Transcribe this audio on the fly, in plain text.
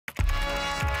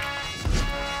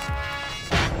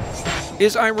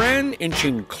Is Iran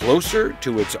inching closer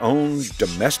to its own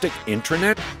domestic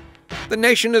intranet? The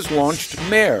nation has launched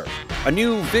Mehr, a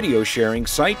new video sharing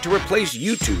site to replace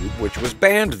YouTube, which was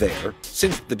banned there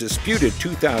since the disputed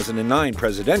 2009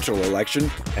 presidential election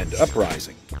and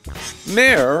uprising.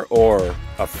 Mehr, or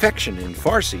affection in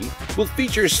Farsi, will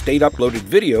feature state-uploaded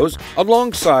videos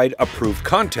alongside approved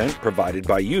content provided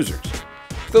by users.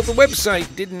 Though the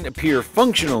website didn't appear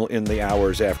functional in the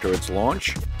hours after its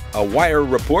launch, a Wire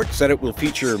report said it will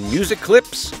feature music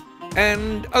clips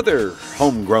and other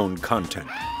homegrown content.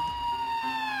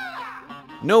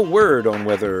 No word on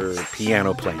whether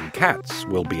piano-playing cats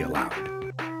will be allowed.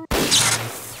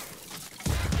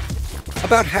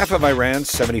 About half of Iran's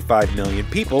 75 million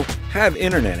people have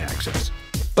internet access,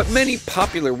 but many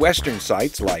popular Western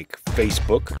sites like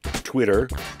Facebook, Twitter,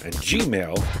 and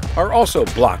Gmail are also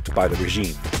blocked by the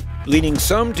regime, leading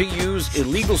some to use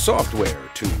illegal software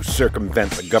to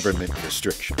circumvent the government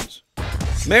restrictions.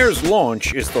 Mehr's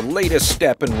launch is the latest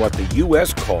step in what the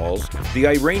U.S. calls the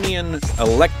Iranian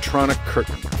electronic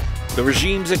curtain, the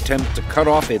regime's attempt to cut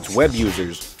off its web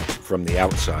users from the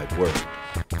outside world.